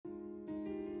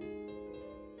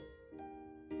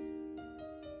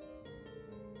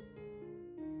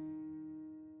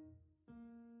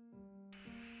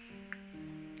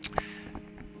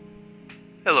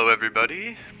Hello,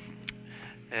 everybody,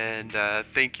 and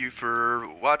thank you for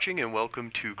watching and welcome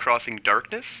to Crossing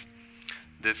Darkness.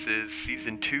 This is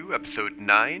Season 2, Episode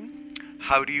 9,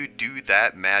 How Do You Do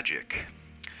That Magic?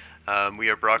 We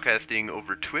are broadcasting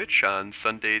over Twitch on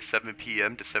Sundays 7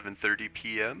 p.m. to 7:30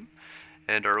 p.m.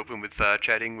 and are open with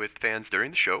chatting with fans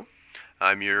during the show.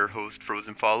 I'm your host,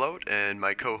 Frozen Fallout, and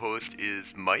my co-host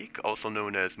is Mike, also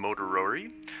known as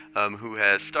Motorori, who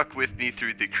has stuck with me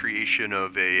through the creation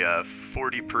of a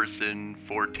 40-person,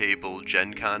 four-table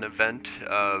Gen Con event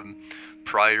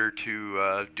prior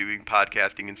to doing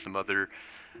podcasting and some other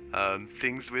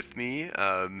things with me.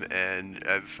 And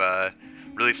I've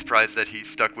really surprised that he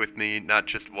stuck with me not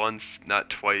just once,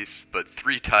 not twice, but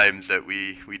three times that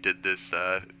we did this,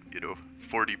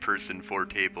 40-person,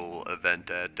 four-table event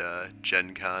at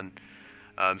Gen Con.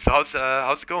 So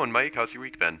how's it going, Mike? How's your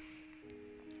week been?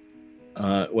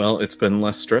 Well, it's been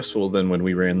less stressful than when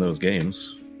we ran those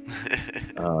games,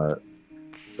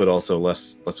 but also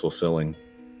less fulfilling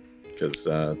because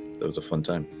that was a fun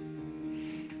time.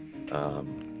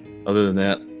 Other than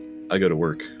that, I go to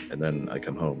work and then I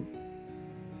come home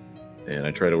and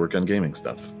I try to work on gaming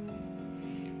stuff.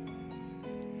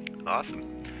 Awesome.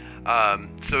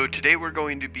 So today we're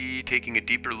going to be taking a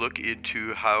deeper look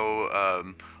into how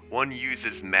one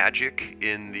uses magic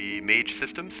in the mage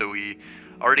system. So we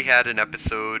already had an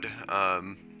episode,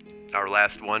 our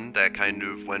last one, that kind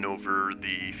of went over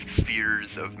the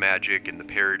spheres of magic and the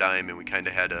paradigm, and we kind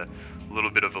of had a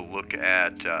little bit of a look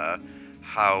at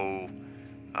how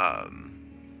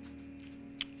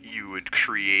you would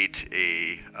create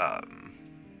a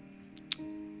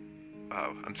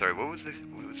I'm sorry. What was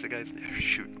the guy's name?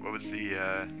 Shoot. What was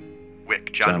the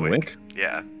Wick? John Wick.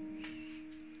 Yeah.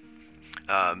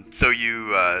 So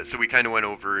we kind of went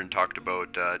over and talked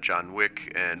about John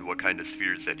Wick and what kind of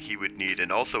spheres that he would need,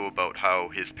 and also about how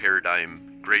his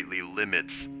paradigm greatly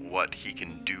limits what he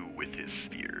can do with his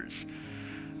spheres.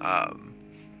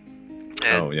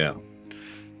 Oh yeah.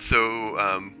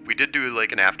 So we did do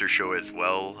like an after show as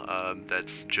well.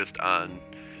 That's just on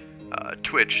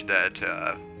Twitch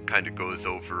that kind of goes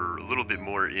over a little bit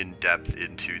more in depth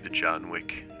into the John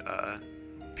Wick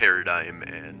paradigm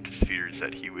and spheres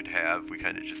that he would have. We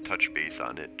kind of just touch base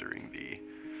on it during the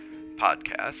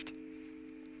podcast.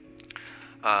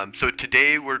 So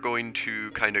today we're going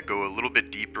to kind of go a little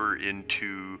bit deeper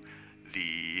into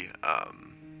the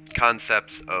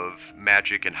concepts of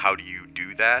magic and how do you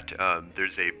do that.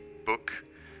 There's a book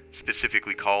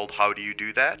specifically called How Do You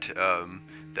Do That?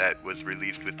 That was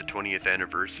released with the 20th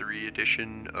anniversary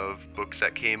edition of books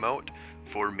that came out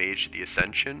for Mage the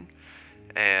Ascension.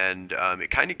 And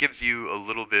it kind of gives you a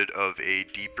little bit of a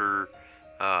deeper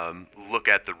look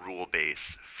at the rule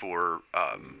base for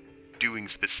doing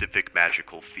specific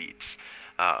magical feats.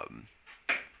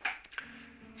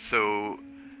 So,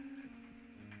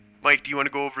 Mike, do you want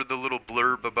to go over the little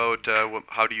blurb about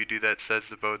how do you do that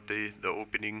says about the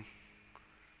opening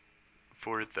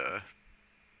for the...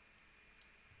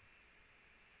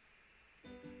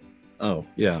 Oh,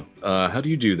 yeah. How do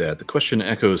you do that? The question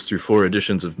echoes through 4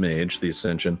 editions of Mage, the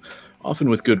Ascension, often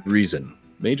with good reason.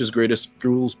 Mage's greatest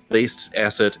rules-based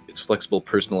asset, its flexible,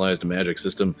 personalized magic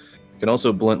system, can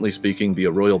also, bluntly speaking, be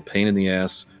a royal pain in the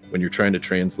ass when you're trying to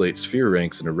translate sphere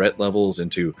ranks and ret levels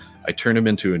into, I turn him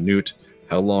into a newt,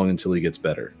 how long until he gets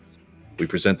better? We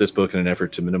present this book in an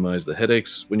effort to minimize the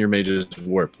headaches when your mages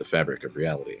warp the fabric of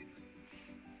reality.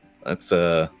 That's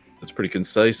pretty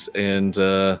concise, and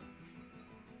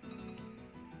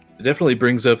it definitely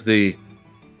brings up the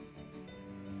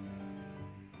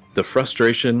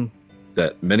frustration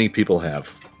that many people have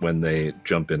when they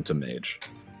jump into Mage.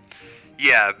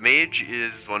 Yeah, Mage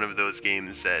is one of those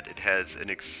games that it has an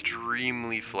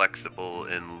extremely flexible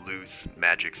and loose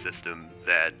magic system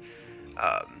that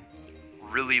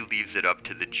really leaves it up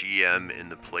to the GM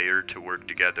and the player to work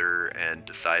together and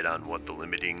decide on what the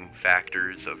limiting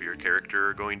factors of your character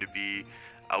are going to be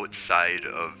outside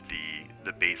of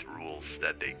the base rules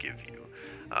that they give you.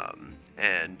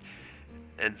 And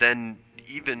then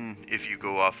even if you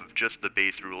go off of just the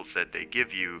base rules that they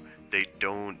give you, they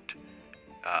don't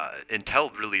until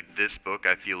really this book,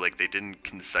 I feel like they didn't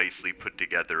concisely put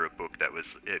together a book that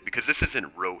was because this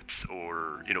isn't rotes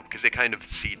or because they kind of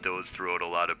seed those throughout a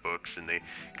lot of books, and they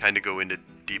kind of go into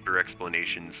deeper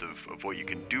explanations of what you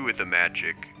can do with a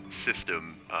magic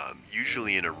system,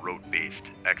 usually in a rote-based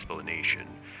explanation.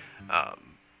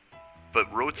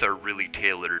 But rotes are really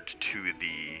tailored to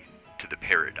the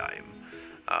paradigm.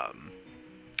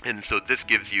 And so this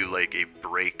gives you like a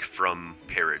break from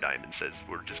Paradigm and says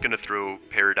we're just going to throw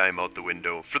Paradigm out the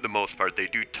window. For the most part, they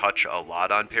do touch a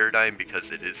lot on Paradigm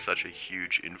because it is such a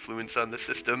huge influence on the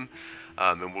system.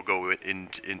 And we'll go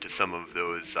into some of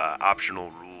those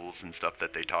optional rules and stuff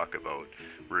that they talk about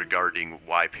regarding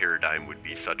why Paradigm would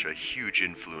be such a huge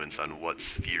influence on what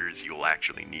spheres you'll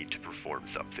actually need to perform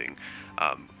something.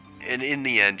 And in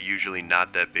the end, usually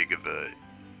not that big of a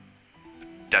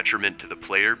detriment to the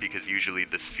player, because usually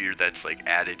the sphere that's like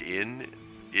added in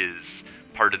is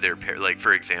part of their like,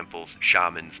 for example,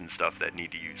 shamans and stuff that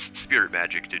need to use spirit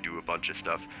magic to do a bunch of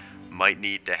stuff might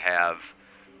need to have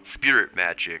spirit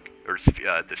magic or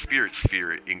the spirit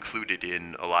sphere included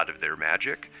in a lot of their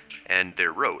magic and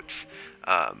their rotes,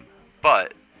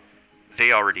 but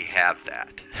they already have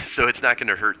that, so it's not going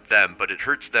to hurt them, but it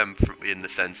hurts them in the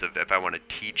sense of if I want to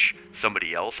teach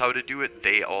somebody else how to do it,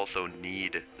 they also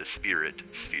need the spirit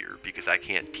sphere, because I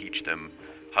can't teach them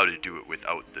how to do it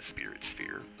without the spirit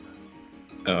sphere.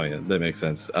 Oh yeah, that makes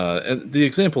sense. And the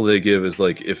example they give is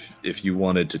like if you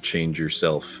wanted to change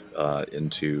yourself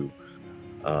into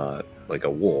like a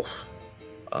wolf,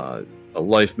 a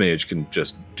life mage can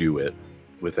just do it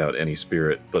without any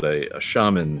spirit, but a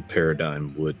shaman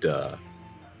paradigm would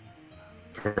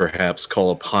perhaps call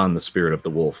upon the spirit of the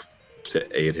wolf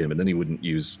to aid him, and then he wouldn't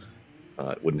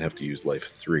have to use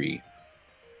life 3,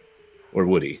 or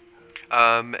would he?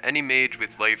 Any mage with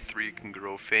life 3 can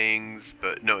grow fangs,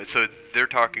 but no, so they're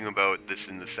talking about this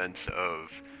in the sense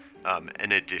of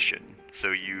an addition.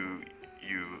 So you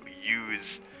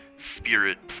use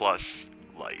spirit plus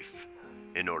life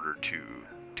in order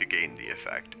to gain the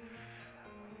effect.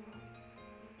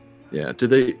 Yeah, do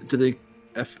they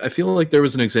I feel like there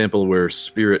was an example where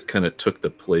spirit kind of took the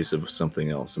place of something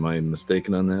else. Am I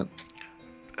mistaken on that?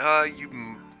 I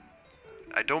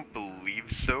don't believe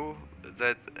so.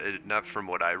 That not from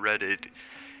what I read.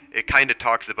 It kind of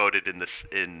talks about it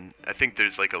in I think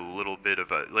there's like a little bit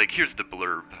of a, like, here's the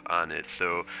blurb on it.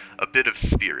 So a bit of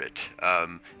spirit.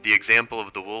 The example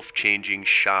of the wolf changing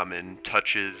shaman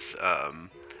touches on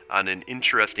an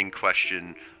interesting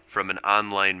question from an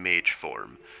online mage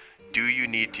form. Do you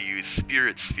need to use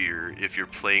Spirit Sphere if you're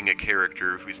playing a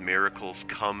character whose miracles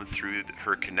come through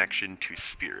her connection to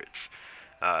spirits?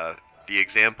 The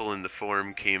example in the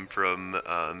forum came from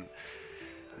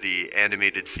the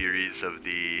animated series of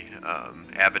the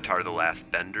Avatar: The Last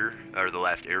Bender, or The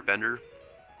Last Airbender.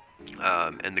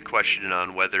 And the question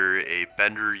on whether a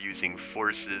bender using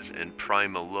forces and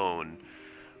prime alone,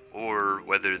 or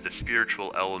whether the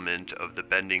spiritual element of the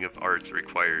bending of arts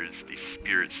requires the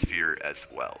spirit sphere as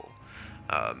well.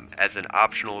 As an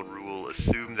optional rule,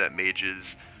 assume that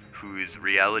mages whose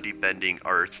reality-bending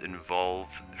arts involve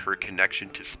her connection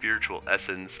to spiritual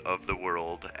essence of the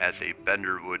world, as a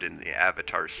bender would in the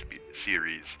Avatar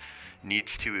series,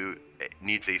 needs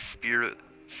a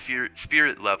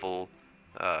spirit level,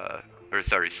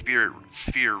 spirit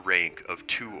sphere rank of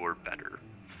 2 or better,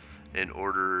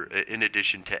 in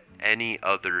addition to any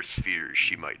other spheres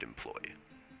she might employ.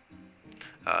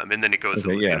 And then it goes so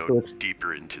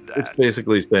deeper into that.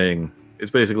 It's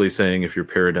basically saying if your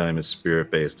paradigm is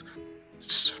spirit based,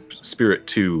 Spirit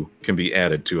 2 can be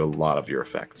added to a lot of your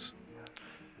effects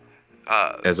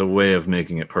as a way of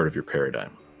making it part of your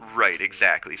paradigm. Right,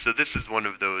 exactly. So this is one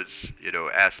of those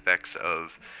aspects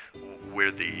of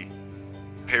where the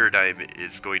paradigm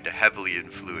is going to heavily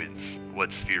influence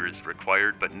what sphere is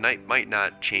required, but might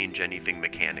not change anything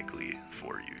mechanically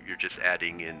for you. You're just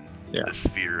adding in the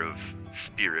sphere of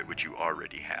spirit, which you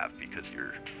already have, because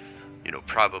you're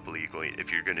probably going,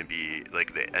 if you're going to be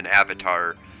like an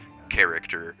avatar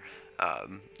character,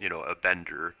 a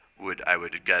bender I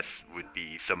would guess would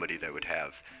be somebody that would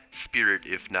have spirit,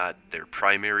 if not their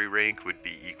primary rank, would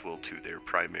be equal to their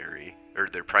primary, or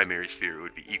their primary sphere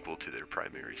would be equal to their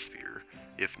primary sphere,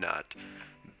 if not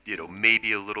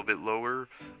maybe a little bit lower,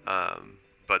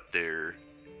 but they're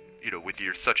with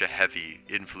such a heavy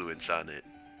influence on it,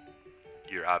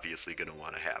 you're obviously going to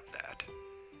want to have that.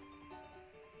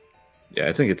 Yeah,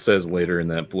 I think it says later in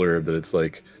that blurb that it's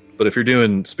like, but if you're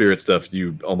doing spirit stuff,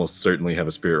 you almost certainly have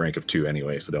a spirit rank of 2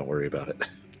 anyway, so don't worry about it.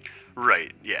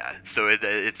 Right, yeah. So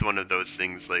it's one of those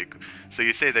things, like, so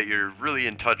you say that you're really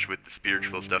in touch with the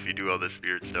spiritual stuff, you do all the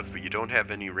spirit stuff, but you don't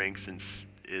have any ranks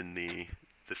in the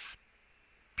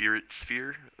spirit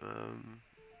sphere?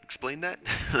 Explain that?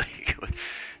 Like,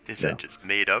 is that just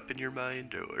made up in your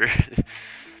mind, or...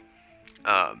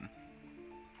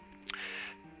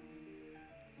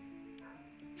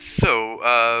 So,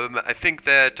 I think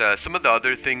that some of the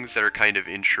other things that are kind of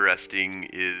interesting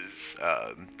is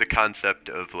the concept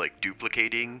of, like,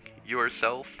 duplicating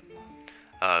yourself.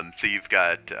 So you've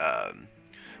got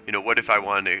what if I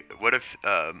want to? What if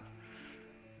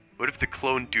the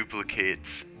clone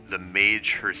duplicates the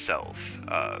mage herself?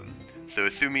 So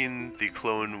assuming the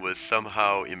clone was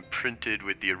somehow imprinted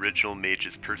with the original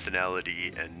mage's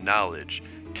personality and knowledge,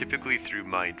 typically through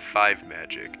Mind 5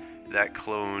 magic, that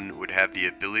clone would have the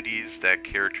abilities that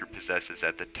character possesses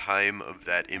at the time of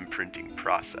that imprinting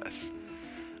process.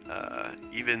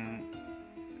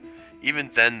 Even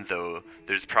then, though,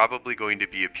 there's probably going to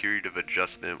be a period of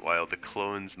adjustment while the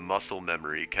clone's muscle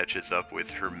memory catches up with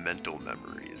her mental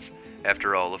memories.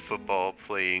 After all, a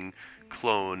football-playing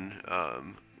clone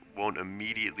won't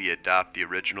immediately adopt the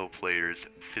original player's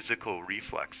physical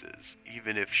reflexes,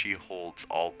 even if she holds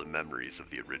all the memories of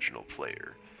the original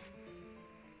player.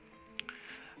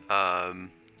 I'm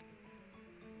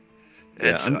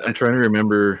trying to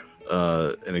remember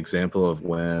an example of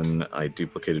when I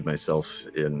duplicated myself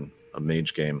in a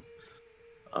mage game.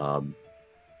 I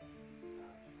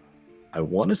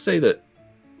want to say that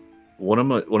one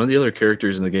of the other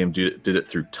characters in the game did it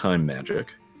through time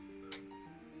magic.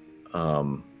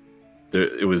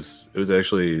 It was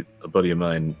actually a buddy of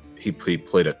mine. He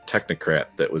played a technocrat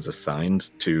that was assigned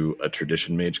to a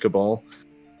tradition mage cabal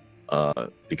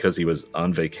because he was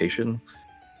on vacation.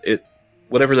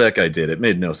 Whatever that guy did, it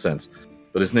made no sense.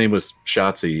 But his name was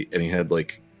Shotzi, and he had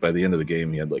by the end of the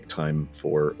game, he had time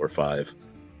 4 or 5.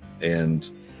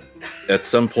 And at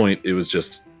some point, it was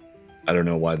just, I don't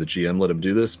know why the GM let him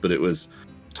do this, but it was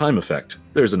time effect.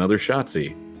 There's another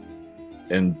Shotzi.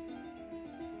 And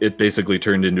it basically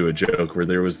turned into a joke where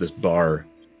there was this bar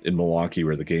in Milwaukee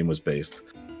where the game was based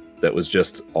that was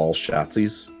just all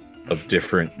Shotzis of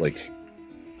different, what's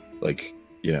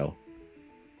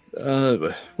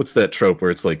that trope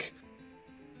where it's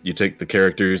you take the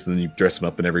characters and then you dress them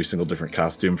up in every single different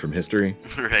costume from history?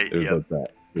 Right, it was like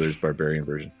that. So there's barbarian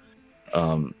version.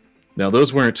 Now,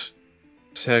 those weren't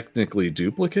technically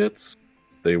duplicates.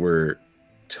 They were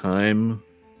time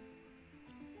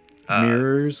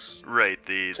mirrors. Right,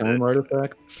 time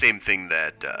artifacts. Same thing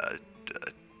that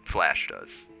Flash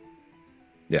does.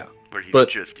 Yeah. Where he's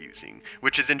just using,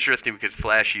 which is interesting because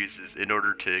Flash uses, in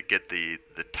order to get the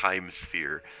time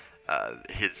sphere,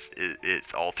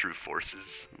 it's all through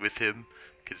forces with him,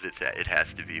 because it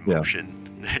has to be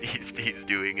motion that he's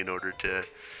doing in order to,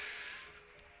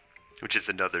 which is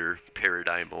another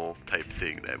paradigmal type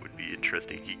thing that would be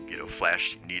interesting.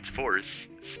 Flash needs force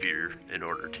sphere in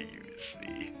order to use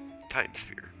the time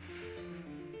sphere.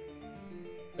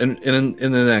 And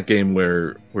in that game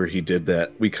where he did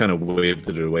that, we kind of waved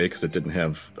it away because it didn't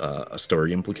have a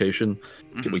story implication.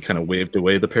 Mm-hmm. We kind of waved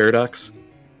away the paradox.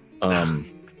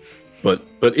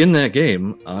 But in that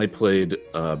game, I played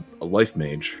a life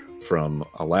mage from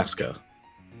Alaska,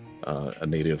 a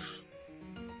native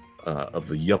of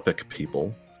the Yupik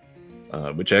people,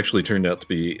 which actually turned out to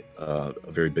be a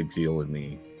very big deal in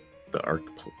the ARC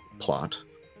plot,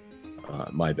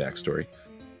 my backstory.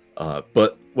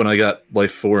 But when I got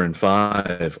life 4 and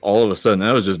 5, all of a sudden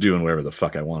I was just doing whatever the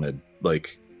fuck I wanted.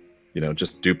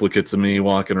 Just duplicates of me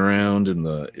walking around in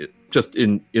the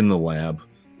lab.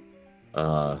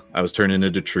 I was turning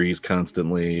into trees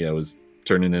constantly. I was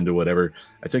turning into whatever.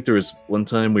 I think there was one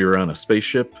time we were on a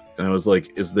spaceship and I was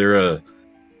like, is there a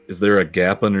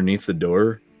gap underneath the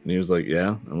door? And he was like,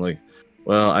 yeah. I'm like,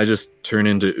 well, I just turn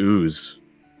into ooze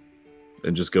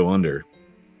and just go under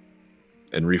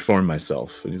and reform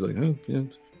myself. And he's like, oh, yeah,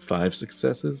 5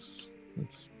 successes.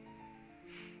 That's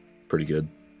pretty good.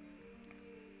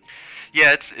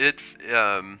 Yeah, it's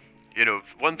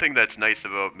one thing that's nice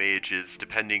about Mage is,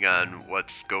 depending on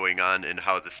what's going on and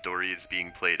how the story is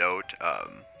being played out,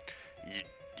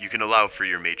 you can allow for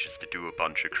your mages to do a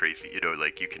bunch of crazy,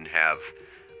 you can have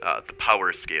the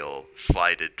power scale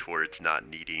slided towards not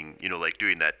needing,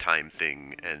 doing that time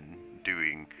thing and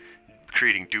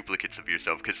creating duplicates of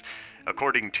yourself, because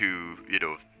according to,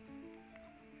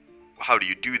 how do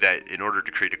you do that? In order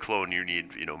to create a clone, you need,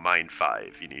 Mind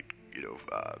 5. You need,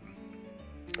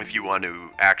 if you want to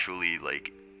actually,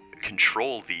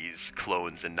 control these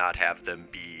clones and not have them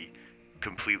be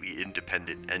completely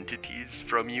independent entities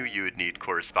from you, you would need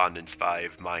Correspondence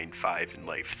 5, Mind 5, and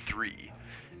Life 3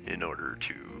 in order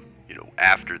to,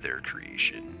 after their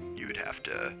creation, you would have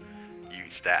to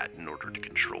use that in order to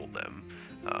control them.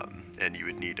 And you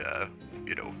would need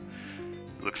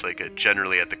looks like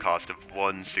generally at the cost of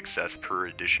 1 success per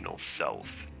additional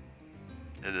self.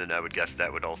 And then I would guess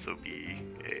that would also be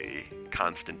a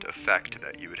constant effect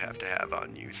that you would have to have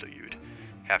on you, so you would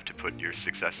have to put your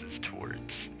successes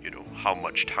towards, how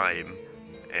much time,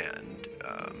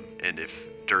 and if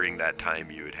during that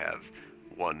time you would have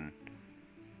 1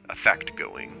 effect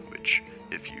going, which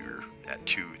if you're at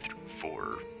 2,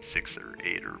 4, 6, or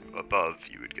 8 or above,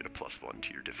 you would get a +1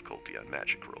 to your difficulty on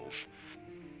magic rolls.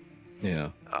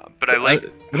 Yeah. But I like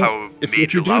how if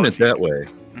you're doing it that way.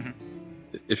 Mhm.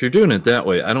 If you're doing it that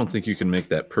way, I don't think you can make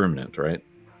that permanent, right?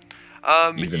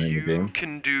 Even in the game? You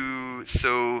can do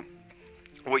so.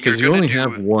 What Because you're you gonna only do,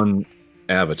 have one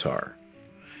avatar.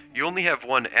 you only have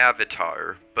one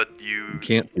avatar, but You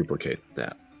can't duplicate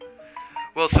that.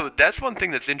 well, so that's one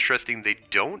thing that's interesting. They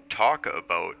don't talk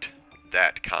about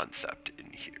that concept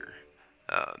in here,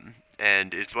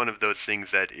 and it's one of those things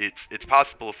that it's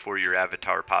possible for your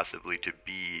avatar possibly to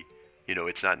be,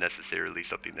 it's not necessarily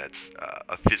something that's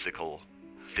a physical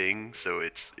thing. So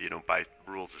it's, by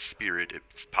rules of spirit,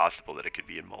 it's possible that it could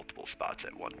be in multiple spots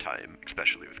at one time,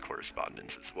 especially with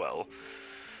correspondence as well.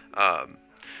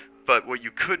 But what you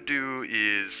could do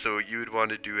is, so you would want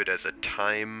to do it as a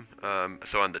time,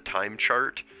 so on the time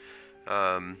chart.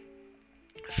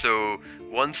 So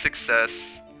one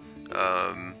success,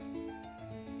 let's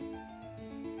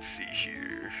see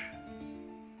here.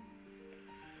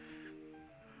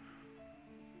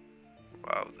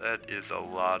 Wow, that is a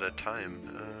lot of time.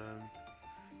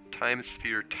 Time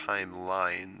sphere time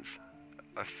lines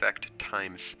affect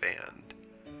time span.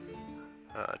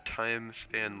 Time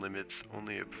span limits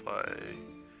only apply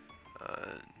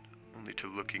only to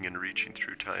looking and reaching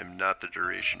through time, not the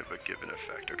duration of a given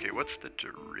effect. Okay, what's the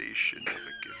duration of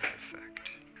a given effect?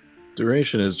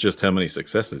 Duration is just how many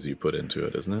successes you put into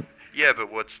it, isn't it? Yeah,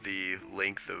 but what's the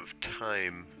length of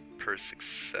time per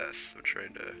success? I'm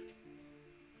trying to...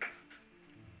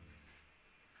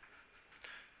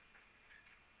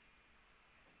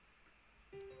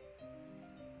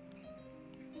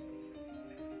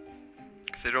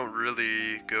 They don't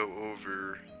really go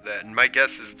over that, and my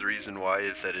guess is the reason why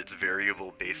is that it's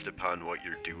variable based upon what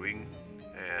you're doing,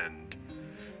 and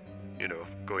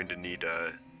going to need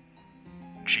a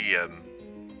GM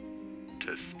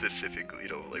to specifically,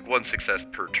 like one success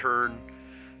per turn,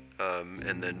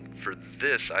 and then for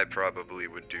this I probably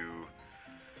would do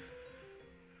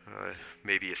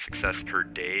maybe a success per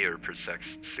day or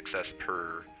success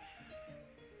per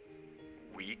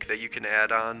week that you can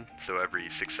add on. So every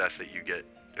success that you get,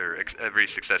 or every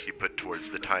success you put towards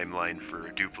the timeline for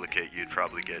a duplicate, you'd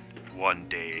probably get 1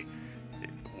 day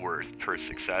worth per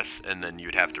success, and then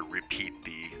you'd have to repeat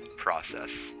the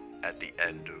process at the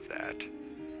end of that.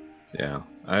 Yeah,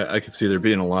 I could see there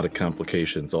being a lot of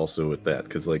complications also with that,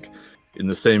 because like in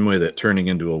the same way that turning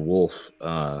into a wolf,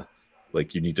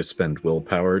 like you need to spend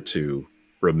willpower to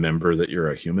remember that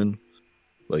you're a human.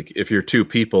 Like if you're two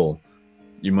people,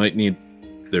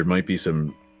 there might be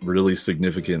some really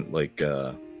significant like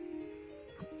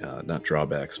not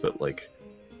drawbacks, but like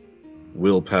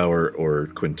willpower or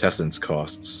quintessence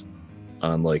costs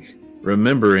on like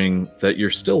remembering that you're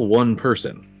still one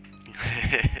person.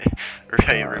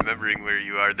 Right, remembering where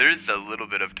you are. There's a little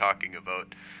bit of talking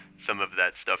about some of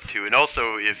that stuff too, and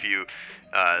also if you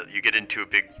get into a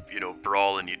big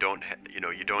brawl and you don't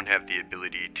have the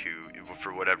ability to,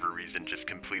 for whatever reason, just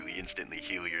completely instantly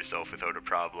heal yourself without a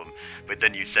problem, but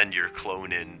then you send your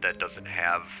clone in that doesn't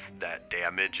have that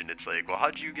damage, and it's like, well,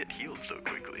 how'd you get healed so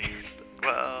quickly?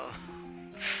 Well,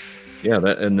 yeah,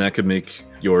 that could make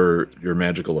your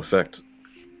magical effect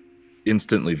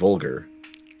instantly vulgar,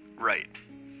 right?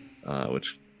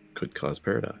 Which could cause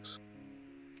paradox.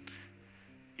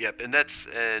 Yep,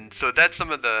 and so that's some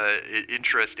of the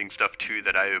interesting stuff too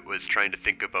that I was trying to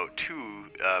think about too.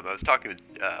 I was talking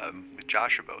with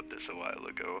Josh about this a while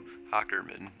ago,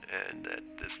 Hockerman, and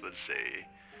that this was a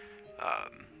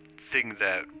thing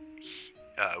that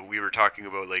we were talking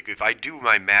about. Like, if I do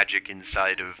my magic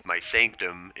inside of my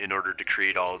sanctum in order to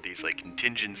create all of these like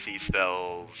contingency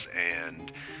spells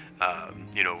and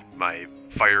my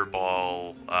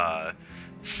fireball,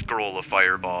 scroll of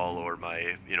fireball, or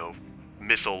my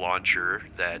missile launcher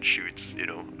that shoots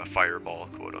a fireball,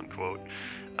 quote unquote,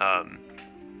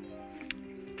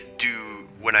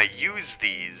 when I use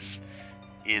these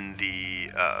in the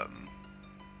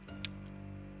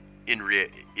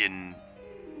in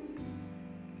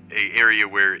a area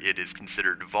where it is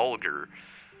considered vulgar,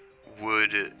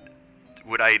 would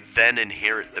I then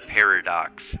inherit the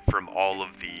paradox from all of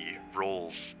the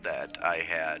rolls that I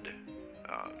had?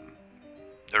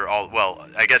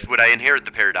 I guess would I inherit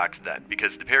the paradox then?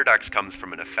 Because the paradox comes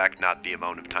from an effect, not the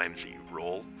amount of times that you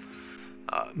roll.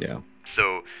 Yeah.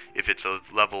 So if it's a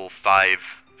level 5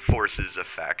 forces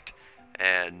effect,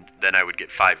 and then I would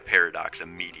get 5 paradox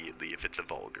immediately if it's a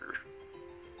vulgar.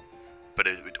 But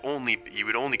you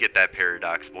would only get that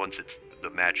paradox once the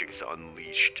magic is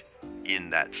unleashed in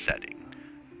that setting.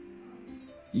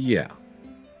 Yeah.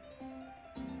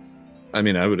 I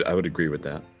mean, I would agree with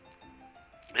that.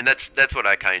 And that's what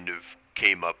I kind of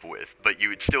came up with. But you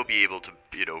would still be able to,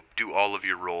 do all of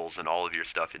your rolls and all of your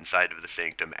stuff inside of the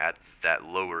Sanctum at that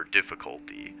lower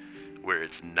difficulty, where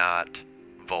it's not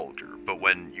vulgar. But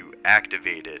when you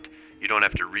activate it, you don't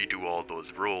have to redo all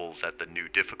those rolls at the new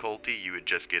difficulty. You would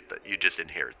just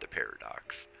inherit the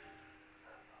paradox.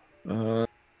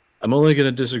 I'm only going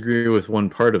to disagree with one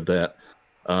part of that.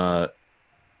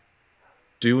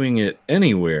 Doing it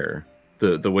anywhere,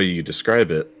 the way you describe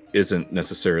it, isn't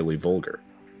necessarily vulgar.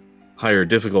 Higher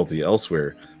difficulty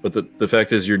elsewhere, but the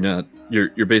fact is you're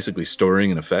basically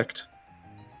storing an effect,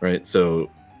 right?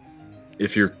 So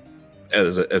if you're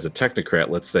as a technocrat,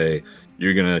 let's say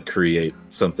you're going to create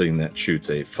something that shoots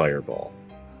a fireball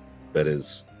that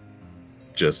is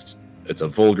just, it's a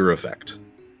vulgar effect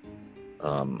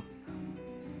to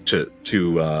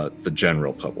the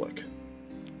general public,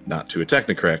 not to a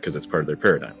technocrat because it's part of their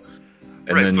paradigm.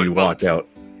 And right, then you walk out.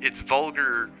 It's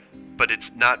vulgar, but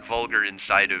it's not vulgar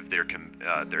inside of their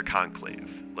conclave.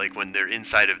 Like when they're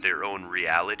inside of their own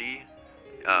reality,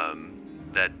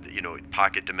 that,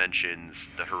 pocket dimensions,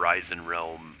 the horizon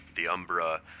realm, the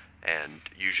Umbra, and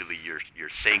usually your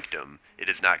sanctum, it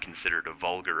is not considered a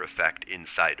vulgar effect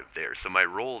inside of there. So my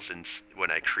rolls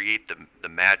when I create the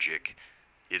magic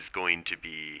is going to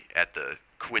be at the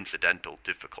coincidental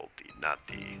difficulty, not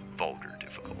the vulgar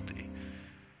difficulty.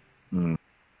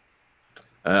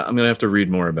 I'm gonna have to read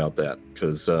more about that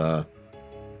because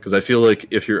I feel like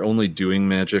if you're only doing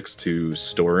magics to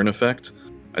store an effect,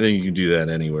 I think you can do that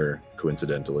anywhere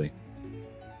coincidentally.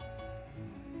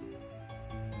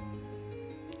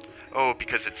 Oh,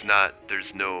 because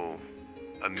there's no.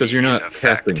 Because you're not effect.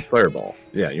 casting fireball.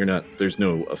 Yeah, you're not. There's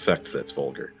no effect that's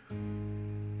vulgar.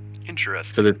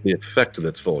 Interesting. Because it's the effect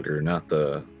that's vulgar, not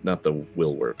the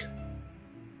will work.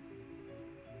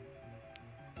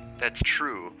 That's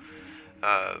true.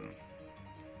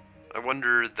 I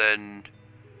wonder then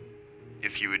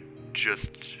if you would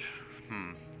just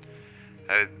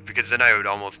because then I would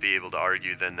almost be able to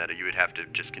argue then that you would have to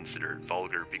just consider it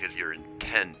vulgar because your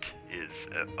intent is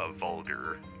a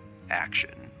vulgar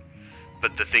action.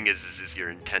 But the thing is your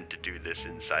intent to do this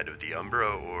inside of the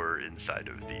Umbra or inside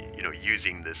of the,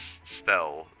 using this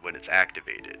spell when it's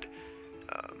activated.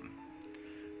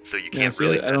 So you can't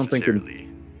really I don't think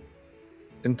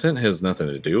intent has nothing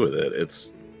to do with it.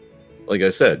 It's like I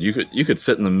said, you could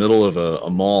sit in the middle of a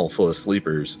mall full of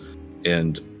sleepers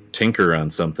and tinker on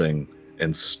something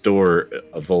and store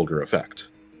a vulgar effect.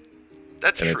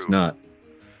 That's true. And it's not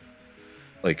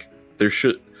like there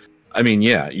should. I mean,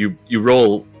 yeah, you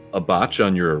roll a botch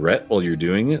on your arret while you're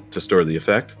doing it to store the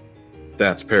effect.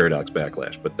 That's paradox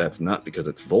backlash, but that's not because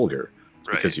it's vulgar. It's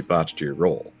right. Because you botched your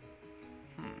roll.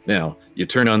 Now you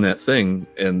turn on that thing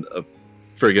and a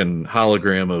friggin'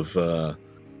 hologram of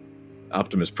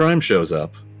Optimus Prime shows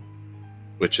up,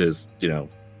 which is,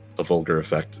 a vulgar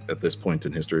effect at this point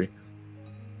in history,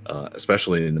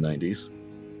 especially in the 90s.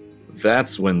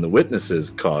 That's when the witnesses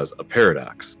cause a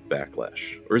paradox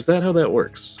backlash. Or is that how that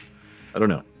works? I don't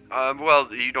know.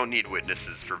 Well, you don't need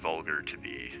witnesses for vulgar to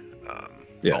be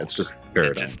yeah, vulgar. It's just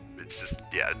paradigm. It's just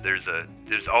yeah,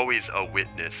 there's always a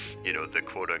witness, the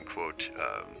quote-unquote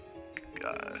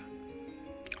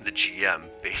the GM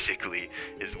basically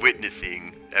is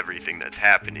witnessing everything that's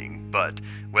happening, but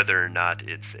whether or not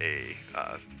it's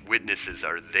witnesses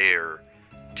are there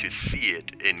to see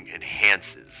it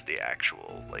enhances the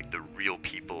actual, like the real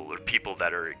people or people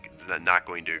that are not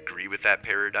going to agree with that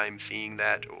paradigm seeing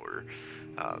that or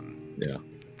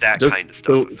that kind of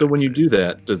stuff. So when you do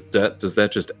that, does that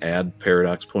just add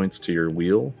paradox points to your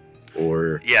wheel?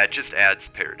 Or yeah, it just adds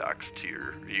paradox to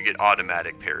you get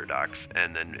automatic paradox,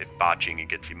 and then if botching it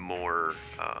gets you more.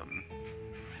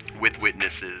 With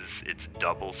witnesses it's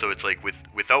double, so it's like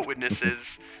without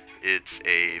witnesses it's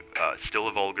still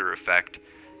a vulgar effect,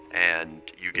 and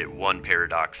you get one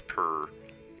paradox per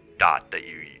dot that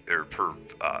or per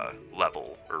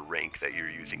level or rank that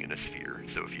you're using in a sphere.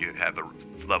 So if you have a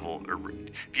level, or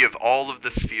if you have all of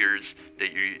the spheres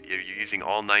that you're using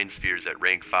all 9 spheres at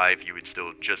rank 5, you would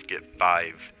still just get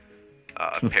 5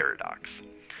 paradox.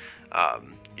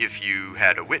 If you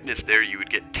had a witness there, you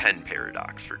would get 10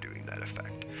 paradox for doing that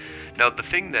effect. Now the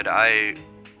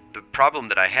problem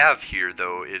that I have here,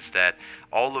 though, is that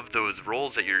all of those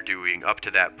rolls that you're doing up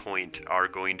to that point are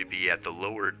going to be at the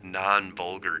lower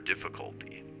non-vulgar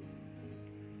difficulty.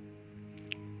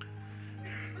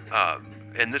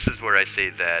 And this is where I say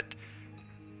that,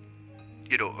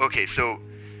 okay, so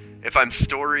if I'm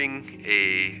storing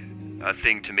a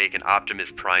thing to make an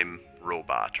Optimus Prime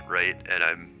robot, right, and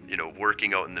I'm,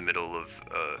 working out in the middle of,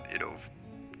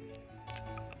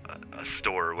 a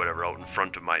store or whatever out in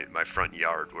front of my front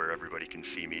yard where everybody can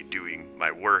see me doing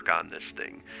my work on this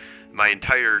thing. My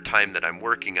entire time that I'm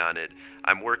working on it,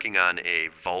 I'm working on a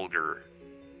vulgar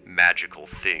magical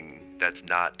thing that's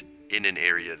not in an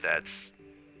area that's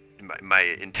my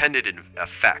intended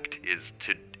effect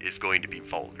is going to be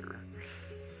vulgar.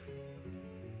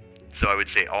 So I would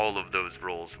say all of those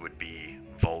rolls would be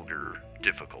vulgar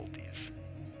difficulties.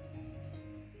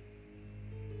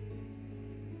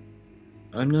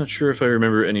 I'm not sure if I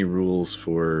remember any rules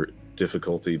for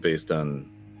difficulty based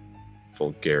on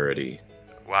vulgarity.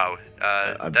 Wow,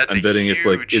 that's I'm betting it's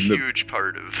like in huge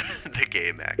part of the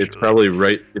game, actually. It's probably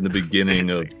right in the beginning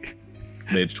of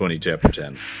Mage 20 Chapter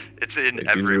 10. It's in like,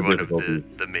 every one of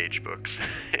the Mage books.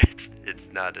 It's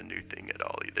not a new thing at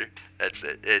all either. That's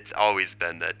it. It's always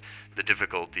been that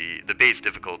the base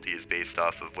difficulty is based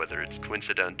off of whether it's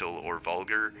coincidental or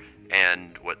vulgar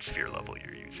and what sphere level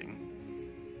you're using.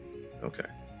 Okay.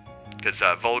 Because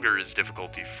vulgar is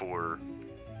difficulty 4.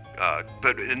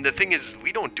 And the thing is,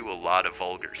 we don't do a lot of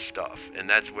vulgar stuff, and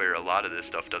that's where a lot of this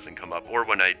stuff doesn't come up. Or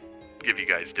when I give you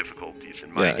guys difficulties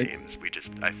in my games,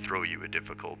 I throw you a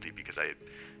difficulty because I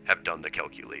have done the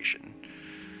calculation.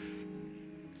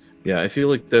 Yeah, I feel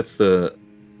like that's the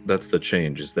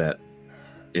change, is that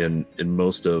in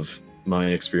most of my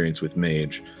experience with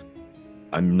Mage,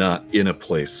 I'm not in a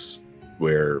place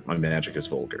where my magic is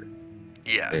vulgar.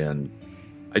 Yeah. And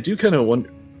I do kind of wonder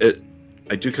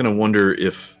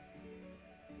if,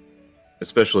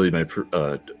 especially my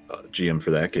GM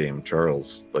for that game,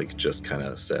 Charles, like just kind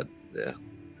of said, "Yeah,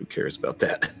 who cares about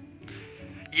that?"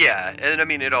 Yeah, and I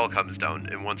mean it all comes down,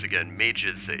 and once again, Mage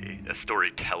is a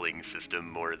storytelling system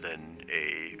more than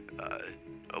a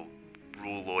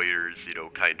rule lawyers,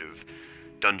 kind of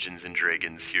Dungeons and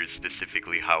Dragons. Here's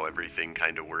specifically how everything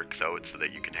kind of works out, so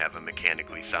that you can have a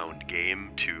mechanically sound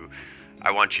game. I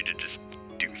want you to just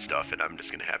do stuff, and I'm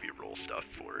just going to have you roll stuff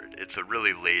for it. It's a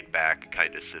really laid-back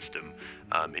kind of system,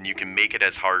 and you can make it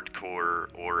as hardcore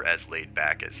or as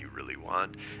laid-back as you really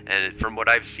want. And from what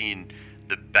I've seen,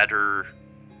 the better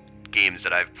games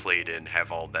that I've played in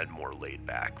have all been more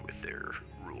laid-back with their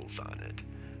rules on it.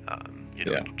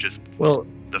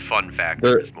 The fun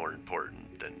factor is more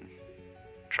important than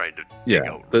trying to dig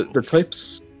out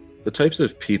rules. The types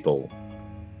of people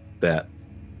that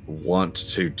want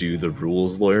to do the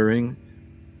rules lawyering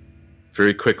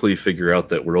very quickly figure out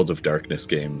that World of Darkness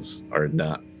games are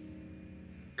not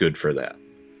good for that.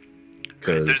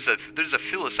 Right. There's a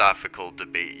philosophical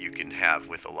debate you can have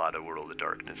with a lot of World of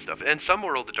Darkness stuff, and some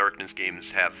World of Darkness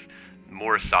games have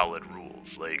more solid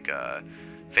rules, like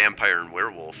Vampire and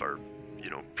Werewolf are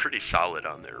pretty solid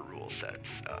on their rule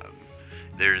sets.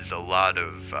 There's a lot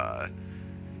of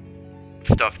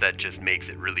stuff that just makes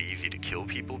it really easy to kill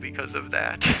people because of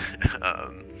that.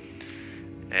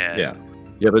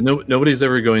 But nobody's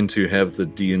ever going to have the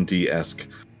D&D-esque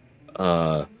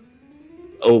but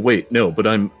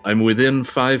I'm within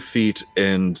 5 feet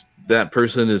and that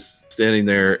person is standing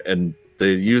there and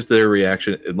they use their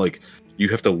reaction, and like you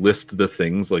have to list the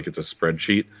things like it's a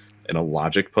spreadsheet and a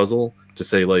logic puzzle to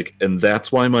say like, and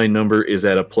that's why my number is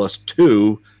at a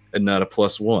 +2 and not a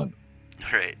 +1.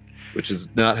 Right. Which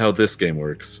is not how this game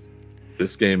works.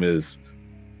 This game is,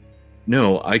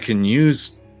 no, I can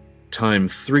use time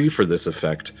 3 for this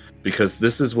effect because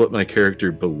this is what my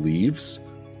character believes,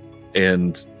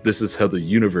 and this is how the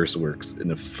universe works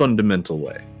in a fundamental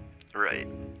way. Right.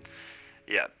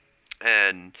 Yeah.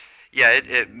 And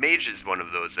Mage is one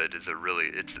of those that is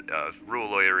rule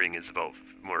lawyering is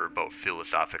more about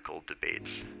philosophical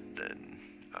debates than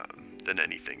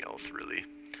anything else, really.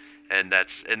 And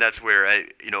that's where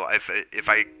if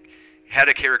I had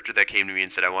a character that came to me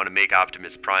and said I want to make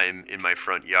Optimus Prime in my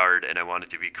front yard and I want it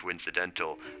to be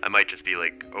coincidental, I might just be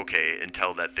like, okay,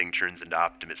 until that thing turns into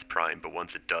Optimus Prime, but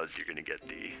once it does, you're going to get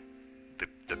the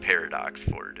paradox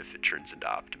for it if it turns into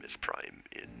Optimus Prime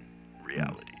in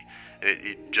reality.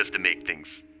 Just to make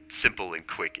things simple and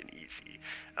quick and easy.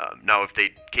 Now, if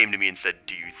they came to me and said,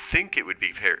 do you think it would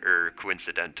be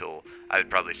coincidental, I would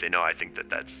probably say, no, I think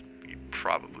that's you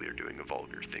probably are doing a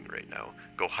vulgar thing right now.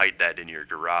 Go hide that in your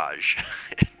garage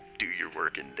and do your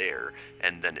work in there,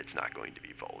 and then it's not going to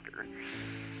be vulgar.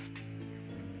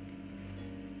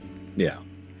 Yeah.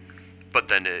 But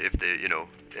then if they,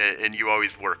 and you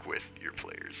always work with your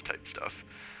players type stuff.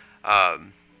 But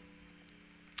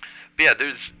yeah,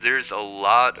 there's a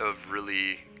lot of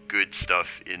really good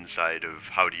stuff inside of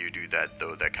How Do You Do That,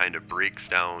 though, that kind of breaks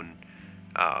down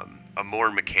a more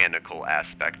mechanical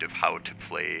aspect of how to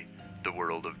play the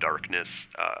world of darkness,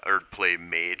 or play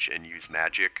mage and use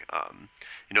magic.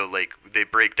 Like they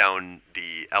break down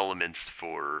the elements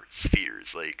for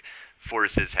spheres. Like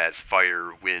forces has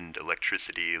fire, wind,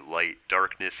 electricity, light,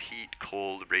 darkness, heat,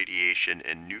 cold, radiation,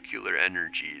 and nuclear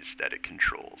energies that it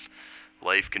controls.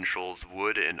 Life controls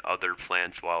wood and other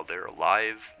plants while they're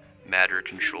alive. Matter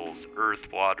controls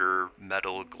earth, water,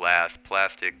 metal, glass,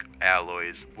 plastic,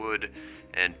 alloys, wood,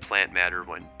 and plant matter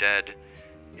when dead.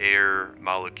 Air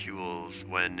molecules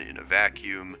when in a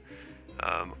vacuum.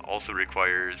 Also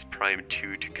requires Prime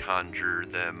 2 to conjure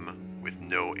them with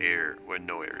no air when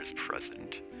no air is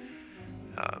present.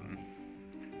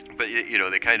 But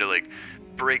they kind of like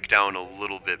break down a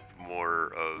little bit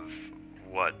more of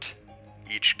what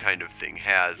each kind of thing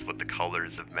has, what the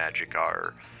colors of magic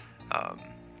are.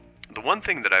 The one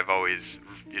thing that I've always,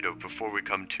 before we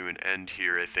come to an end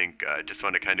here, I think I just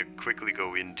want to kind of quickly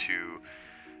go into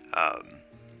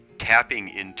tapping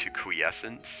into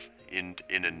quiescence in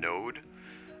a node.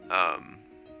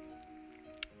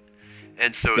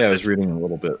 And so I was reading a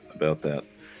little bit about that.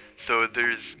 So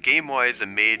there's game-wise a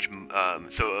mage,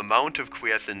 so amount of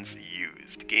quiescence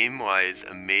used. Game-wise,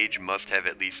 a mage must have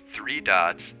at least 3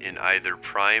 dots in either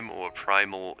prime or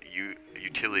primal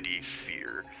utility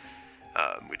sphere,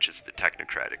 which is the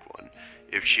technocratic one,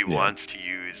 if she wants to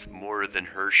use more than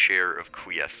her share of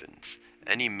quiescence.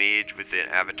 Any mage with an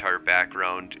avatar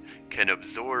background can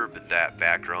absorb that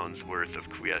background's worth of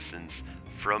quiescence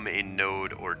from a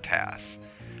node or task,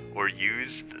 or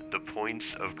use the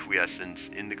points of quiescence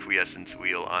in the quiescence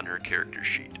wheel on her character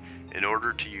sheet. In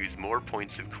order to use more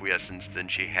points of quiescence than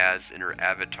she has in her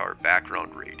avatar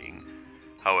background rating,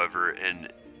 however,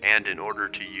 and in order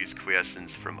to use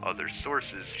quiescence from other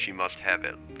sources, she must have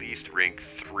at least rank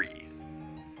 3.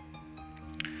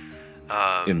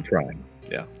 In Prime,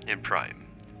 yeah. In Prime.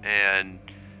 And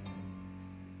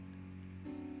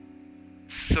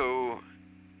so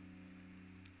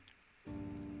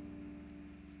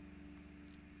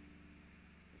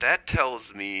that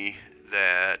tells me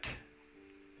that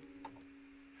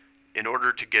in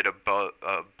order to get above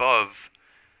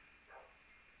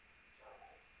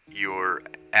your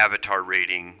avatar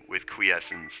rating with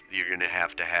quiescence, you're going to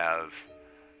have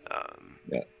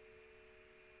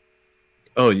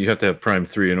Oh, you have to have Prime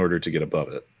 3 in order to get above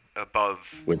it. Right.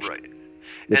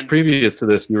 Which previous to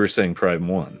this, you were saying Prime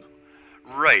 1.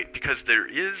 Right, because there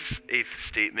is a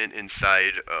statement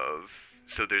inside of...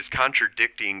 So there's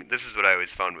contradicting... This is what I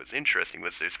always found was interesting,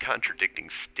 was there's contradicting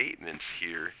statements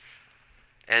here.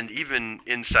 And even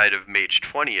inside of Mage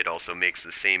 20, it also makes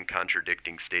the same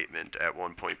contradicting statement at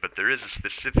one point. But there is a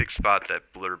specific spot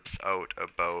that blurbs out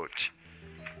about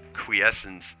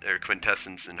quiescence, or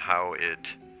quintessence, and how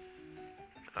it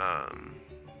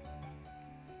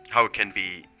can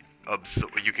be...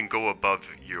 You can go above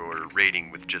your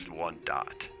rating with just 1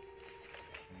 dot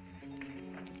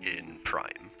in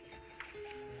Prime.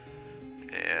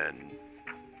 And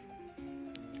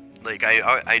like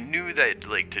I knew that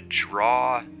like to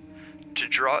draw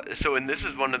so, and this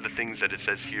is one of the things that it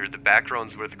says here, the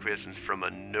background's worth of quiescence from a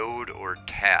node or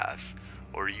task,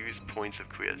 or use points of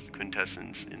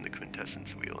quintessence in the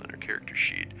quintessence wheel in our character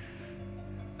sheet.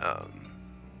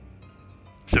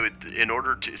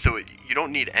 You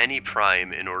don't need any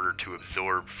Prime in order to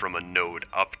absorb from a node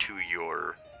up to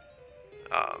your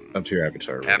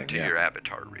avatar rating. Your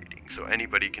avatar rating. So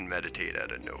anybody can meditate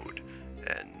at a node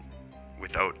and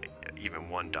without even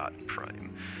 1 dot in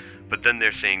Prime. But then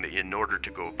they're saying that in order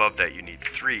to go above that, you need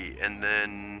 3. And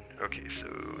then, okay, so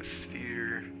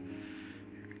sphere.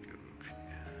 Here we go.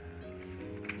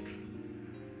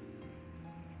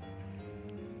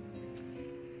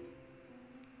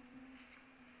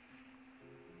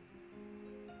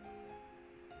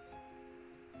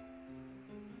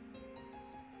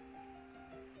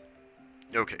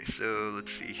 Okay, so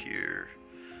let's see here.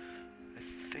 I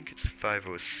think it's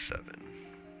 507.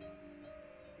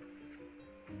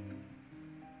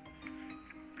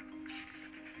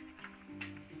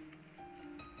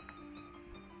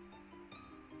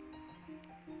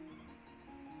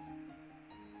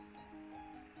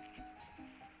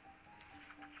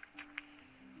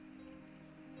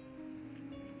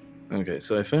 Okay,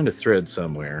 so I found a thread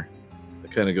somewhere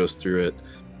that kind of goes through it.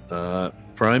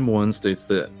 Prime 1 states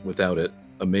that without it,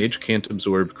 a mage can't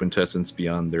absorb quintessence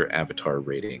beyond their avatar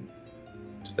rating.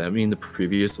 Does that mean the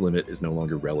previous limit is no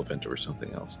longer relevant or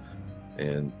something else?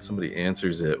 And somebody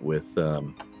answers it with...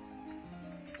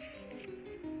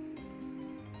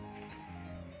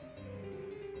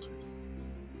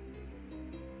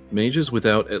 Mages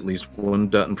without at least 1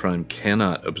 dot in Prime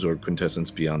cannot absorb quintessence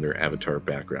beyond their avatar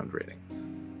background rating.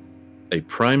 A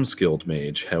Prime skilled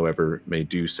mage, however, may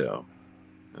do so.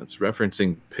 That's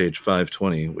referencing page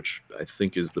 520, which I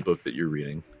think is the book that you're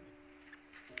reading.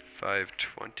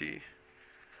 520.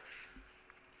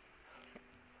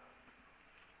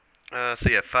 So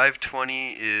yeah,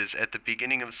 520 is at the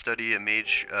beginning of a study, a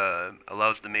mage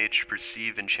allows the mage to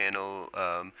perceive and channel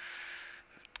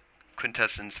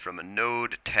quintessence from a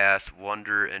node, task,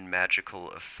 wonder, and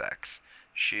magical effects.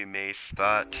 She may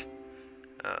spot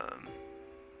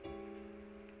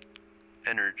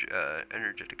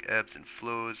energetic ebbs and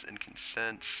flows and can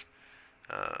sense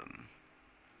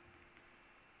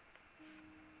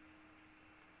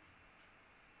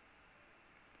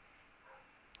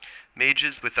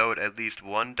mages without at least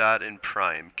one dot in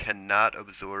prime cannot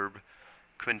absorb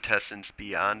quintessence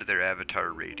beyond their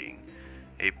avatar rating.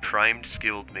 A primed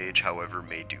skilled mage, however,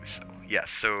 may do so.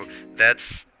 Yes, so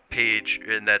that's page,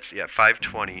 and that's,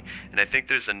 520. And I think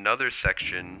there's another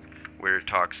section where it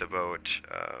talks about...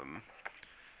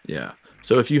 yeah.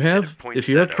 So if you have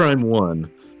out. Prime 1,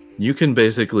 you can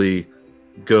basically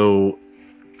go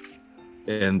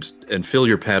and fill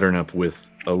your pattern up with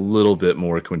a little bit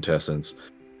more quintessence.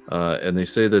 And they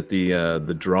say that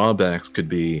the drawbacks could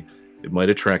be it might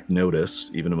attract notice,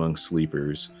 even among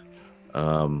sleepers.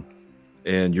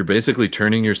 And you're basically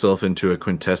turning yourself into a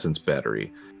quintessence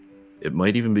battery. It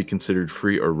might even be considered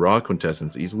free or raw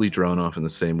quintessence, easily drawn off in the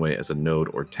same way as a node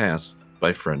or task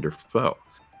by friend or foe.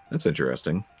 That's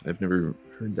interesting. I've never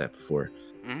heard that before.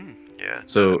 Yeah.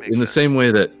 So in the same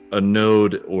way that a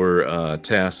node or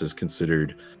task is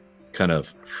considered kind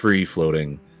of free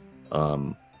floating,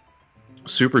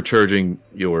 supercharging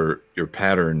your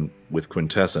pattern with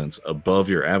quintessence above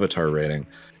your avatar rating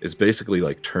is basically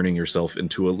like turning yourself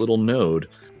into a little node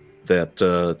that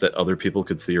other people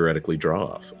could theoretically draw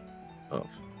off of.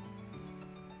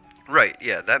 Right,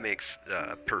 yeah, that makes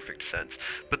perfect sense.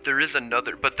 But there is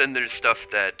another, but then there's stuff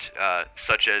that,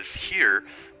 such as here,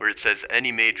 where it says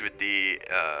any mage with the,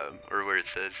 or where it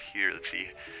says here, let's see.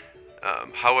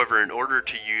 However, in order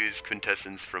to use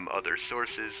quintessence from other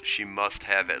sources, she must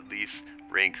have at least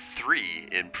rank 3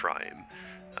 in Prime.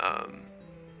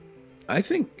 I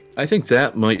think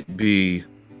that might be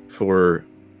for.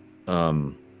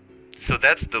 So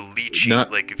that's the leeching.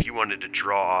 Like if you wanted to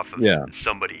draw off of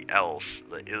somebody else,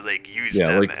 like use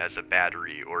them as a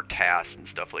battery or task and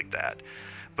stuff like that.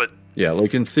 But yeah,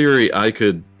 like in theory, I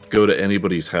could go to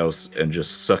anybody's house and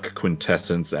just suck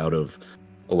quintessence out of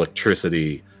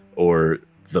electricity or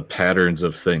the patterns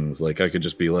of things. Like I could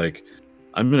just be like,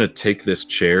 I'm gonna take this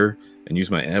chair and use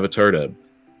my avatar to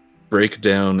break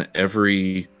down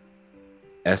every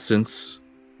essence,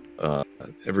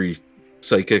 every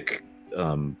psychic,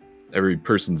 every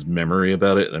person's memory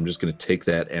about it, and I'm just gonna take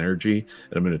that energy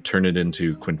and I'm gonna turn it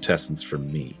into quintessence for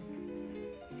me.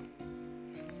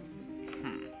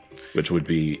 Which would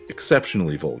be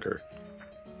exceptionally vulgar.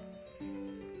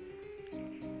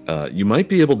 You might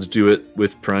be able to do it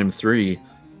with Prime 3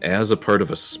 as a part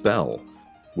of a spell,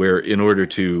 where in order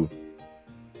to,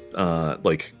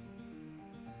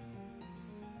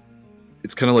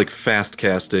 it's kind of like fast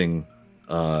casting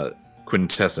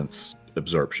quintessence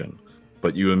absorption,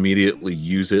 but you immediately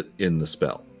use it in the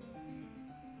spell.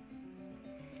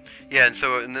 Yeah,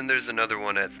 and then there's another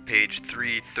one at page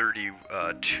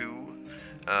 332.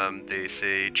 They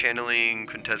say channeling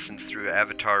quintessence through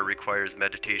avatar requires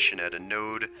meditation at a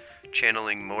node.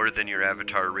 Channeling more than your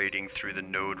avatar rating through the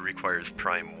node requires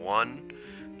Prime 1.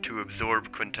 To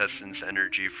absorb quintessence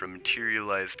energy from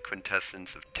materialized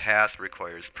quintessence of task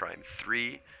requires Prime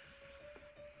 3.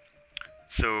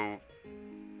 So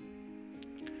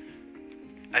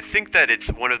I think that it's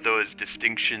one of those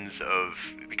distinctions of,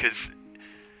 because...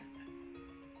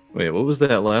 Wait, what was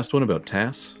that last one about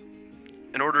tasks?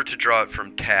 In order to draw it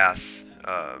from tasks,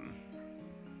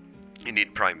 you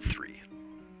need Prime 3.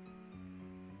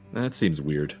 That seems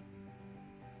weird.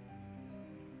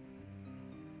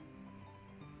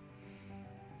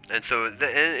 And so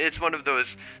it's one of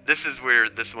those, this is where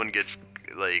this one gets,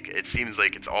 like, it seems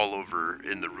like it's all over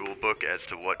in the rule book as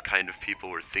to what kind of people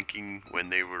were thinking when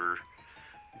they were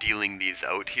dealing these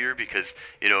out here, because,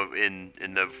 you know, in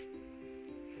the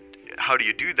how do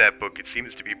you do that book, it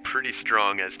seems to be pretty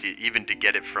strong as to even to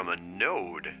get it from a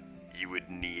node, you would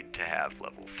need to have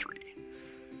level 3.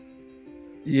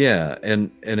 Yeah, and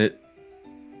it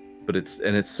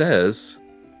says,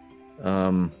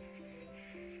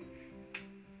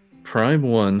 Prime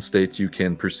 1 states you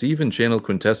can perceive and channel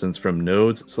quintessence from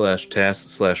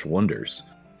nodes/tasks/wonders.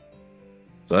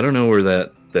 So I don't know where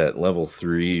that level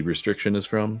 3 restriction is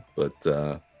from, but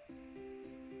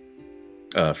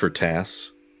for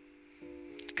tasks.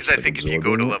 Because I think if you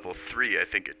go to level 3, I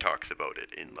think it talks about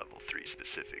it in level 3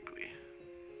 specifically.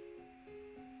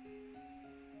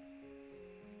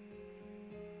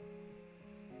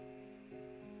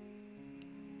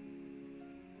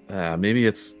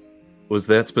 Maybe was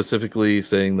that specifically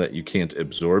saying that you can't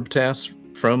absorb tasks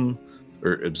from,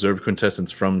 or absorb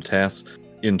quintessence from tasks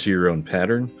into your own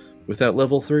pattern with that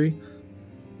level 3?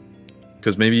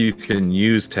 Because maybe you can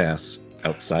use tasks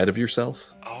outside of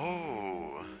yourself.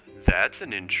 Oh, that's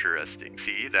an interesting.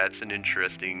 See, that's an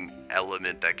interesting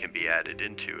element that can be added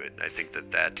into it. I think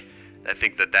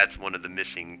that that's one of the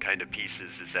missing kind of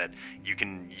pieces, is that you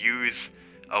can use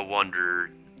a wonder's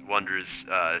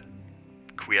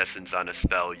quiescence on a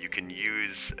spell. You can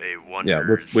use a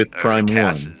wonder's with Prime 1.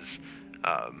 TAS's.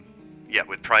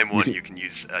 With Prime 1 you can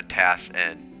use a TAS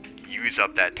and use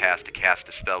up that task to cast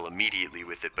a spell immediately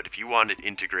with it, but if you want it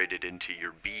integrated into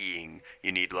your being,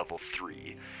 you need level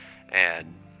 3.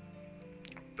 And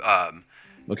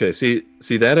okay, see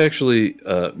that actually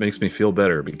makes me feel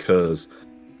better, because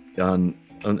on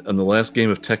the last game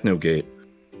of Technogate,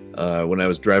 when I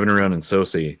was driving around in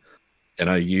Sosi, and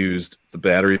I used the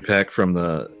battery pack from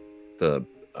the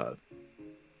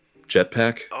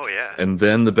jetpack. Oh yeah. And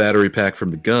then the battery pack from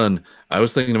the gun, I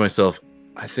was thinking to myself,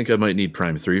 I think I might need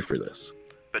Prime 3 for this.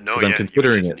 But no, I'm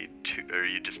considering you need 2, or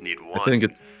you just need 1. I think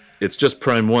it's just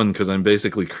Prime 1, because I'm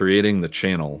basically creating the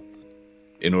channel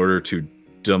in order to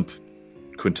dump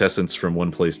quintessence from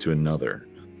one place to another.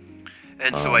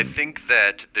 And so I think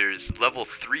that there's level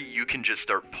 3, you can just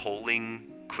start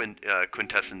pulling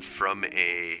quintessence from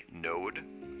a node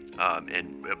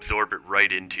and absorb it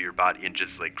right into your body and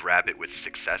just like grab it with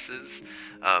successes.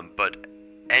 But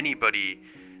anybody,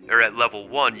 or at level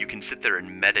 1, you can sit there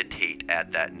and meditate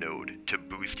at that node to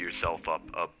boost yourself up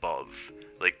above.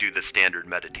 Like do the standard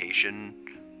meditation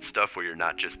stuff where you're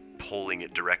not just pulling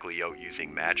it directly out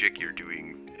using magic, you're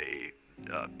doing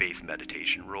a base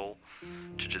meditation roll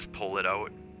to just pull it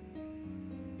out.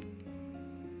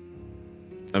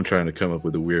 I'm trying to come up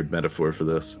with a weird metaphor for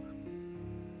this.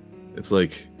 It's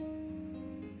like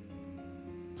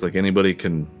anybody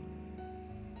can.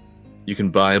 You can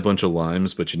buy a bunch of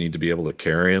limes, but you need to be able to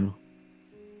carry them.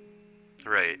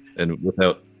 Right. And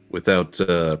without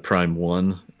Prime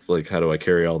 1, it's like, how do I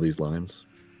carry all these limes?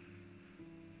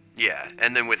 Yeah,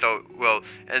 and then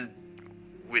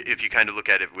if you kind of look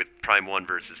at it with Prime 1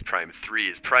 versus Prime 3,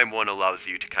 is Prime 1 allows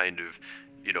you to kind of,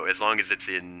 as long as it's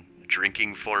in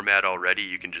drinking format already,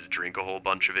 you can just drink a whole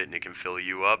bunch of it and it can fill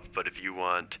you up. But if you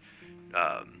want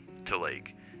to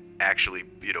like actually,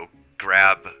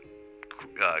 grab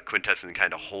quintessence and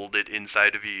kind of hold it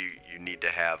inside of you, you need to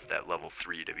have that level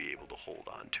 3 to be able to hold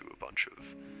on to a bunch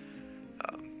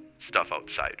of stuff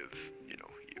outside of you.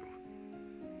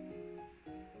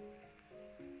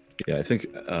 Yeah, I think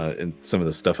in some of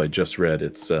the stuff I just read,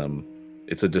 it's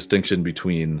a distinction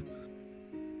between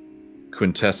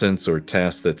quintessence or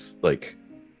task that's like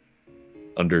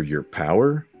under your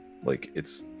power, like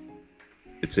it's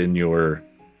in your,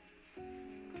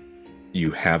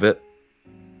 you have it,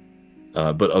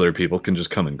 but other people can just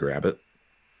come and grab it,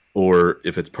 or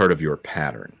if it's part of your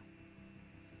pattern,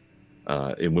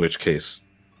 in which case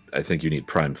I think you need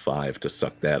Prime 5 to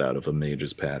suck that out of a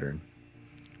mage's pattern.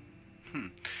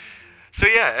 So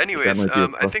yeah, anyways,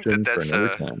 I think that's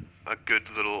a good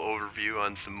little overview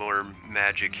on some more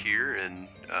magic here, and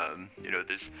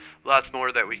there's lots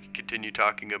more that we can continue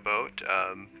talking about,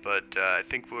 but I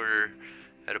think we're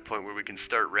at a point where we can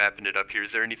start wrapping it up here.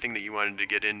 Is there anything that you wanted to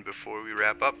get in before we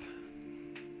wrap up?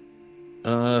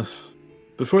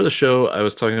 Before the show, I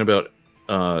was talking about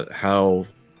how,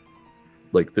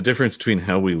 like, the difference between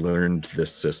how we learned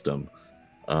this system,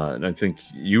 and I think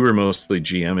you were mostly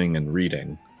GMing and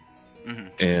reading. Mm-hmm.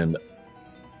 And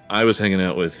I was hanging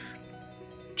out with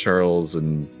Charles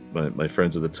and my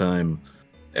friends at the time,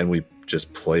 and we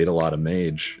just played a lot of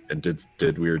Mage and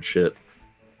did weird shit.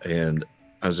 And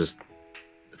I was just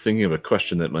thinking of a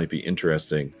question that might be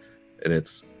interesting, and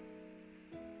it's,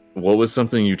 what was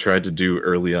something you tried to do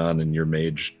early on in your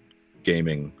Mage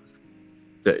gaming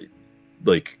that,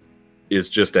 like, is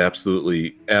just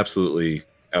absolutely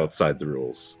outside the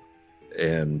rules?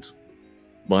 And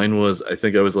mine was, I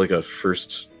think I was like I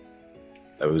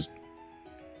was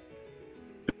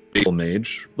base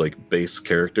mage, like base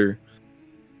character.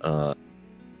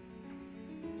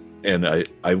 And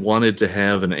I wanted to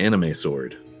have an anime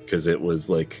sword, because it was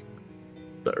like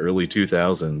the early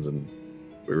 2000s and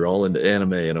we were all into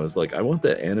anime, and I was like, I want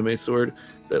that anime sword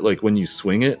that, like, when you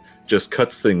swing it, just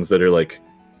cuts things that are like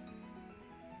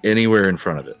anywhere in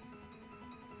front of it.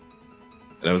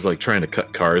 And I was like trying to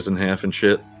cut cars in half and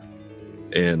shit.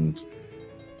 And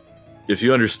if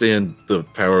you understand the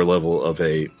power level of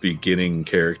a beginning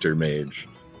character mage,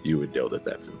 you would know that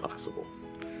that's impossible.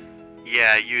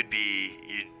 Yeah,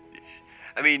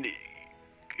 I mean,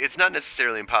 it's not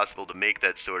necessarily impossible to make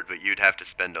that sword, but you'd have to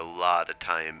spend a lot of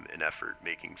time and effort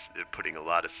putting a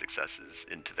lot of successes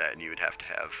into that, and you would have to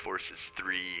have Forces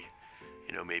 3,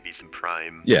 maybe some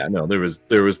Prime. Yeah, no, there was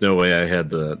no way I had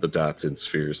the dots and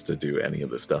spheres to do any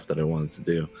of the stuff that I wanted to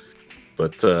do.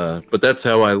 But that's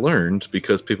how I learned,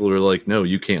 because people were like, no,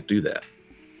 you can't do that.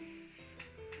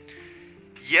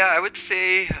 Yeah, I would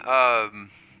say,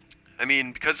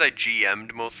 because I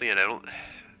GM'd mostly, and I'm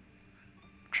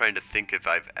trying to think if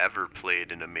I've ever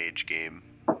played in a mage game.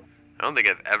 I don't think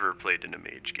I've ever played in a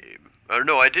mage game. Or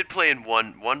no, I did play in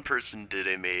one person did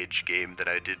a mage game that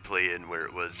I did play in, where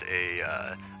it was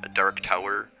a Dark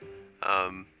Tower,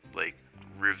 like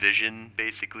revision,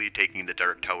 basically taking the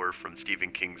Dark Tower from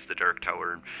Stephen King's The Dark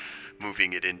Tower and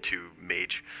moving it into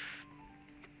mage,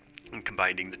 and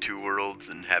combining the two worlds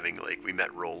and having, like, we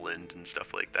met Roland and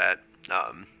stuff like that.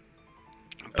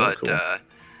 Cool.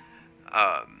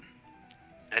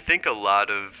 I think a lot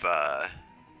of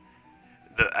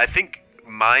I think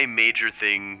my major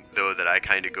thing, though, that I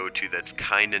kind of go to that's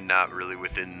kind of not really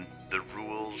within the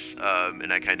rules,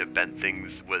 and I kind of bent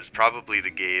things, was probably the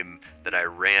game that I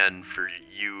ran for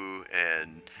you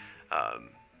and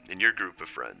your group of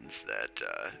friends that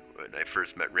when I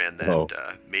first ran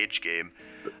that mage game.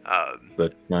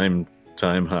 The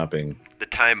time hopping. The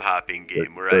time hopping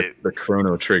game, the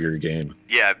Chrono Trigger game.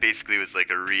 Yeah, basically it was like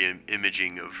a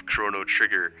re-imaging of Chrono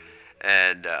Trigger,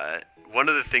 and one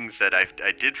of the things that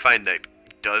I did find that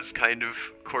does kind of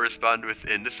correspond with,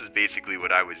 and this is basically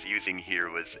what I was using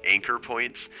here, was anchor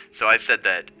points. So I said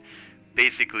that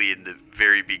basically in the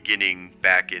very beginning,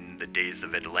 back in the days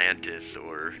of Atlantis,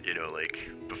 or like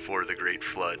before the Great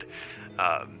Flood,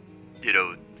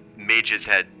 mages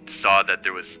saw that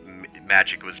there was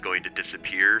magic was going to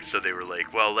disappear, so they were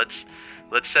like, well, let's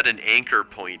set an anchor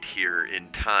point here in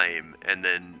time, and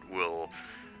then we'll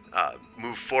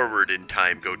move forward in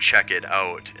time, go check it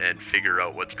out, and figure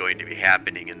out what's going to be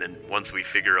happening. And then once we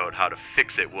figure out how to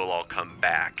fix it, we'll all come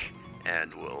back,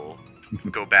 and we'll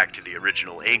go back to the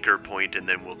original anchor point, and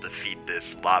then we'll defeat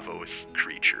this Lavos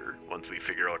creature once we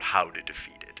figure out how to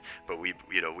defeat it. But we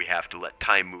have to let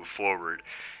time move forward.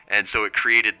 And so it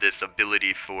created this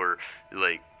ability for,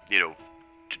 like,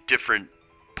 different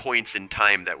points in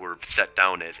time that were set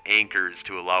down as anchors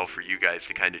to allow for you guys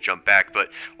to kind of jump back. But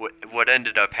what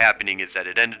ended up happening is that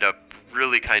it ended up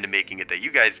really kind of making it that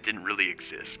you guys didn't really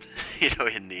exist. It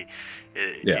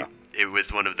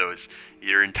was one of those,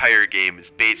 your entire game is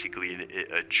basically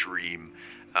a dream,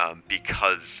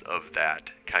 because of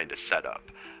that kind of setup.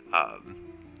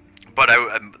 But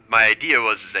my idea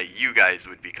was that you guys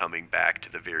would be coming back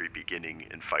to the very beginning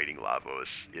and fighting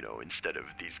Lavos, instead of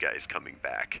these guys coming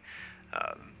back.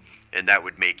 And that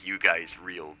would make you guys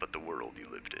real, but the world you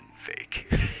lived in fake.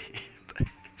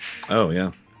 Oh,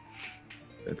 yeah.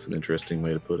 That's an interesting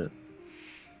way to put it.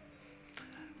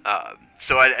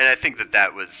 I think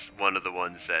that was one of the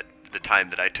ones that the time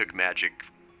that I took Magic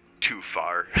too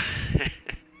far.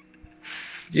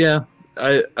 Yeah,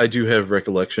 I do have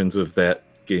recollections of that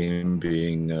game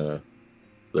being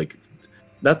like,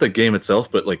 not the game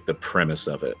itself, but like the premise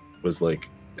of it was like,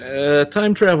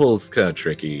 time travel is kind of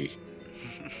tricky.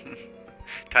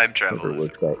 Time travel is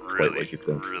really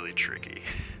really tricky.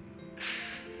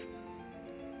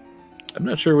 I'm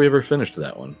not sure we ever finished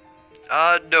that one.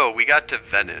 No, we got to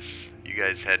Venice. You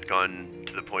guys had gone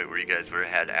to the point where you guys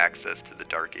had access to the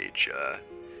Dark Age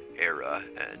era,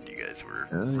 and you guys were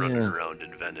running around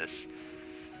in Venice.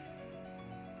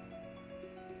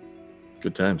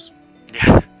 Good times.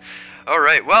 Yeah. All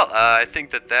right. Well, I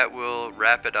think that will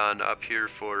wrap it on up here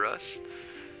for us.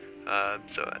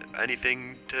 So,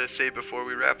 anything to say before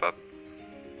we wrap up?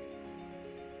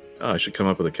 Oh, I should come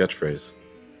up with a catchphrase.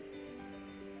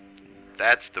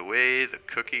 That's the way the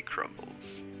cookie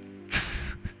crumbles.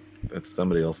 That's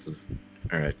somebody else's.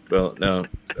 All right. Well, now,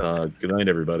 good night,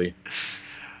 everybody.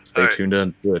 Stay tuned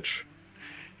on Twitch.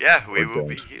 Yeah, we will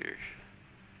be here.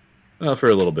 For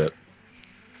a little bit.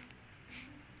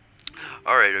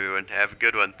 All right, everyone. Have a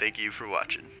good one. Thank you for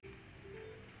watching.